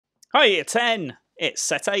Hi, it's 10. It's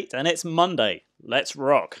set 8 and it's Monday. Let's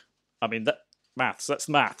rock. I mean, maths. That's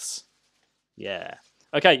maths. Yeah.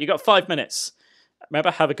 Okay, you got 5 minutes.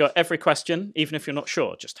 Remember, have a go at every question, even if you're not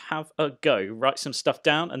sure. Just have a go. Write some stuff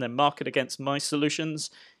down and then mark it against my solutions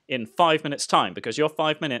in 5 minutes' time because your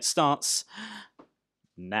 5 minutes starts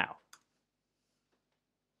now.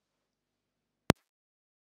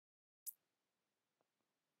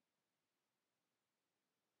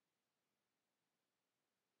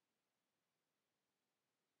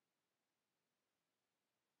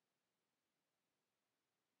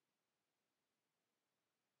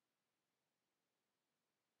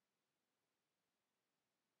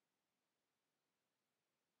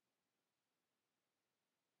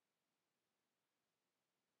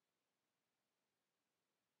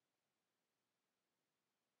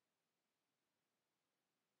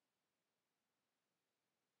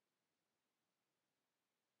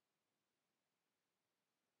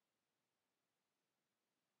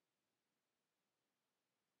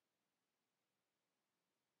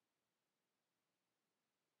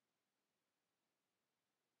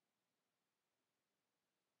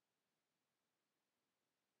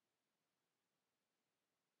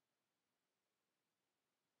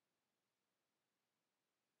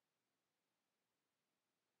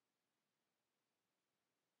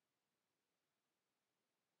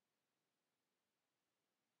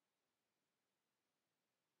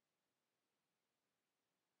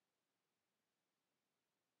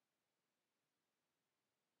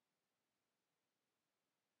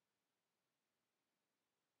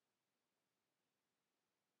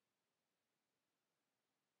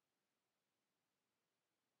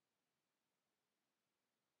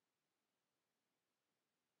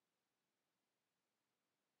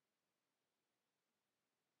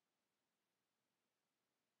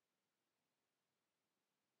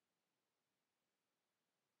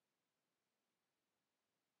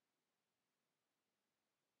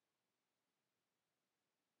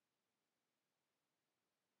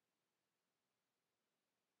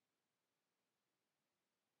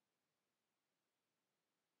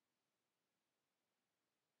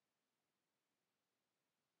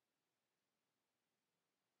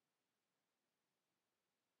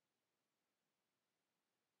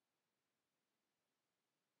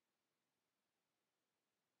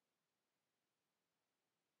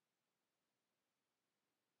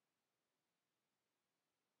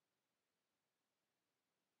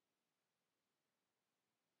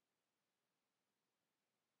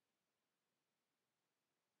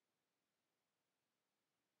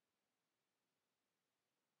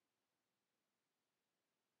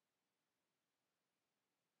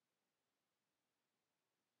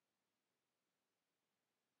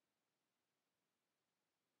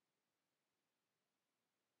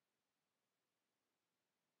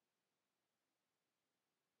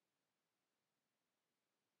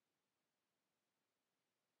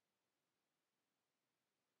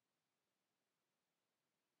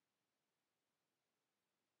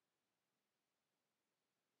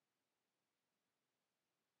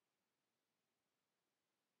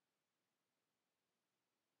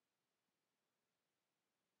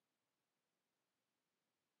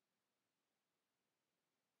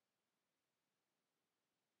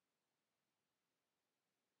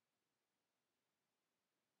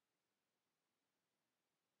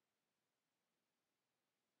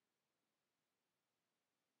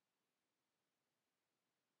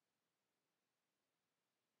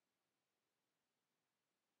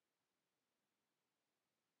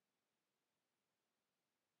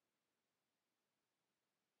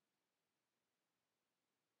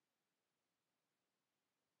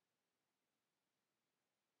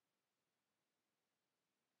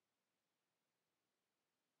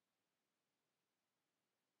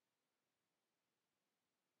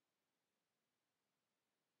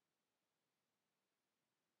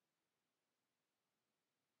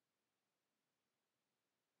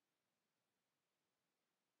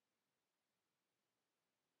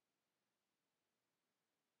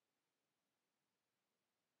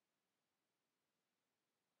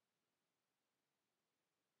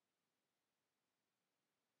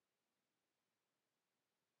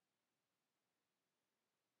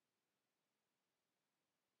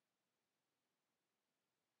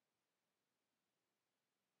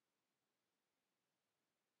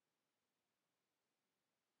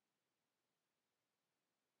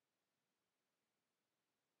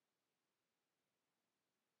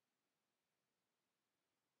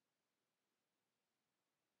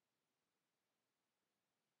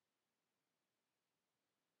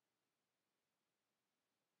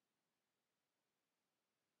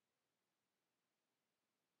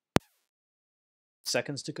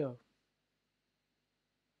 seconds to go.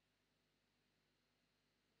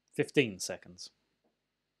 15 seconds.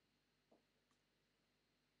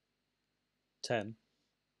 10,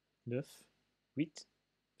 9, 8,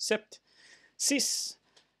 7, 6,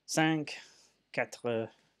 5, 4,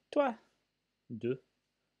 3, 2,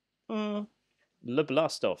 1. Le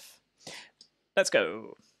blast off. Let's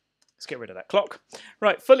go. Let's get rid of that clock.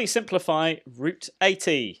 Right, fully simplify root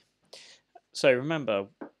 80. So remember,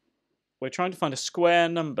 we're trying to find a square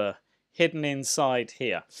number hidden inside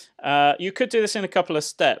here. You could do this in a couple of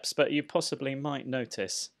steps, but you possibly might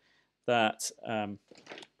notice that, I'm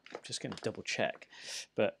just going to double check,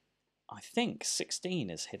 but I think 16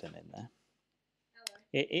 is hidden in there. Hello.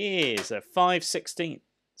 It is. 5/16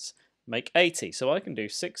 make 80, so I can do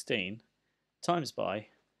 16 times by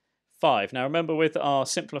 5. Now remember, with our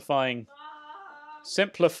simplifying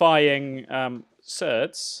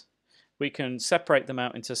surds, we can separate them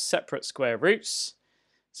out into separate square roots.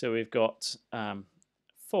 So we've got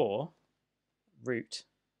 4 root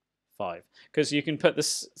 5, because you can put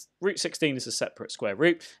this root 16 as a separate square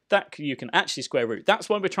root. That you can actually square root. That's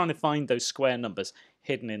why we're trying to find those square numbers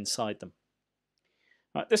hidden inside them.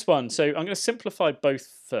 Right, this one. So I'm going to simplify both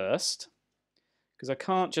first, because I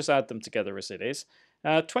can't just add them together as it is.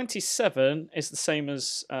 27 is the same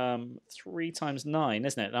as 3 times 9,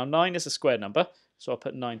 isn't it? Now 9 is a square number, so I'll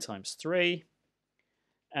put 9 times 3.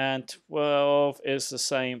 And 12 is the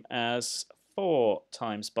same as 4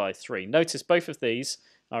 times by 3. Notice both of these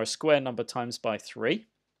are a square number times by 3.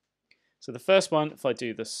 So the first one, if I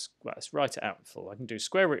do this, well, let's write it out in full. I can do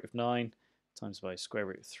square root of 9 times by square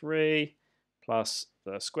root of 3 plus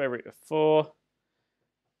the square root of 4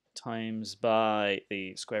 times by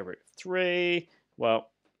the square root of 3.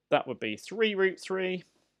 Well, that would be 3 root 3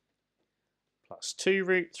 plus 2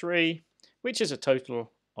 root 3, which is a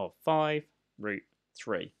total of 5 root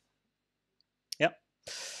 3. Yep.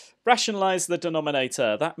 Rationalize the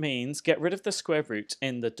denominator. That means get rid of the square root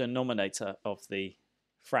in the denominator of the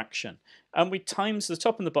fraction. And we times the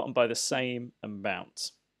top and the bottom by the same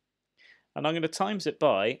amount. And I'm going to times it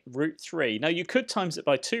by root 3. Now you could times it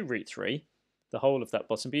by 2 root 3, the whole of that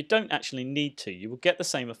bottom, but you don't actually need to. You will get the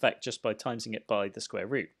same effect just by timesing it by the square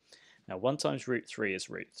root. Now 1 times root 3 is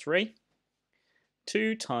root 3.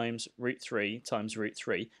 2 times root 3 times root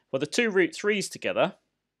 3. Well, the two root 3's together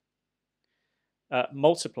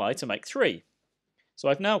multiply to make 3. So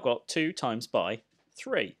I've now got 2 times by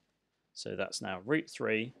 3. So that's now root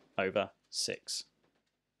 3 over 6.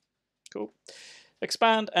 Cool.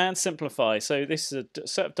 Expand and simplify. So this is a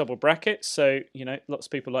set of double brackets. So, you know, lots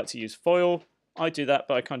of people like to use FOIL. I do that,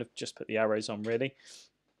 but I kind of just put the arrows on, really.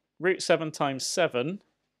 Root 7 times 7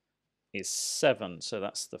 is 7. So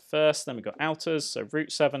that's the first. Then we've got outers. So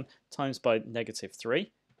root 7 times by negative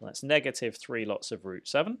 3. Well, that's negative 3 lots of root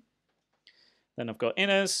 7. Then I've got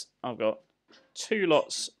inners. I've got 2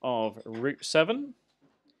 lots of root 7.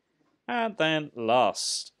 And then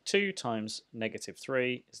last, 2 times negative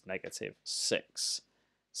 3 is negative 6.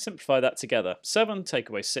 Simplify that together. 7 take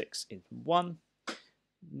away 6 is 1.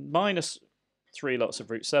 Minus 3 lots of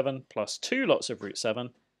root 7 plus 2 lots of root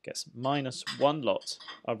 7 gets minus 1 lot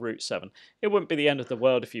of root 7. It wouldn't be the end of the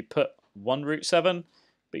world if you put 1 root 7,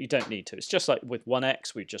 but you don't need to. It's just like with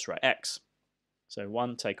 1x, we just write x. So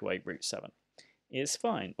 1 take away root 7 is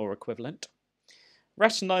fine, or equivalent.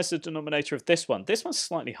 Rationalize the denominator of this one. This one's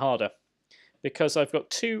slightly harder because I've got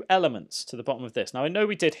 2 elements to the bottom of this. Now I know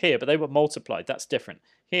we did here, but they were multiplied. That's different.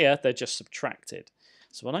 Here, they're just subtracted.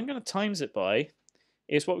 So what I'm going to times it by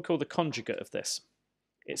is what we call the conjugate of this.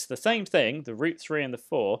 It's the same thing, the root 3 and the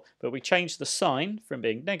 4, but we change the sign from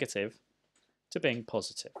being negative to being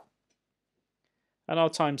positive. And I'll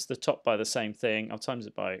times the top by the same thing. I'll times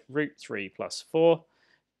it by root 3 plus 4.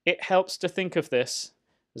 It helps to think of this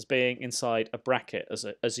as being inside a bracket, as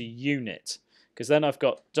a unit, because then I've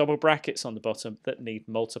got double brackets on the bottom that need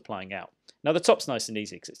multiplying out. Now the top's nice and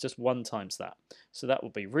easy because it's just 1 times that. So that will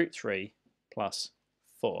be root 3 plus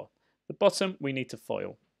 4. The bottom we need to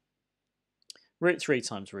FOIL. Root 3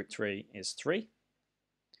 times root 3 is 3.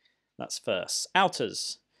 That's first.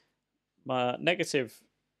 Outers. Root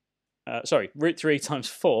 3 times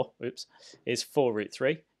 4 is 4 root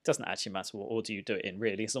 3. Doesn't actually matter what order you do it in,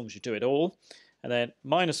 really, as long as you do it all. And then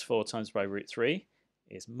minus 4 times by root 3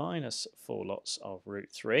 is minus 4 lots of root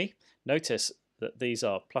 3. Notice that these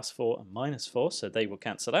are plus 4 and minus 4, so they will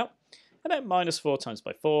cancel out. And then minus 4 times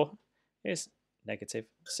by 4 is negative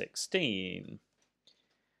 16.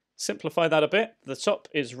 Simplify that a bit. The top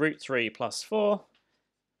is root 3 plus 4.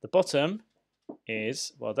 The bottom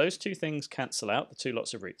is, well, those two things cancel out, the 2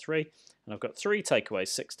 lots of root 3. And I've got 3 take away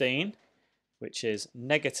 16, which is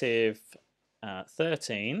negative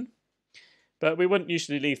 13. But we wouldn't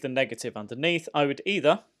usually leave the negative underneath. I would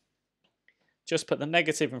either just put the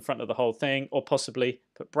negative in front of the whole thing, or possibly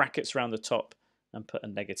put brackets around the top and put a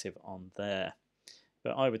negative on there.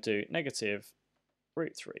 But I would do negative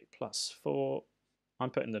root 3 plus 4.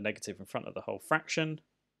 I'm putting the negative in front of the whole fraction.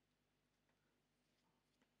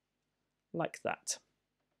 Like that.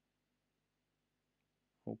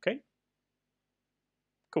 Okay.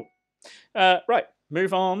 Cool. Right,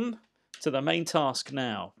 move on to the main task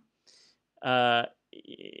now.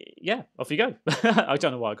 Yeah, off you go. I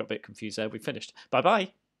don't know why I got a bit confused there. We finished.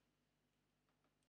 Bye-bye.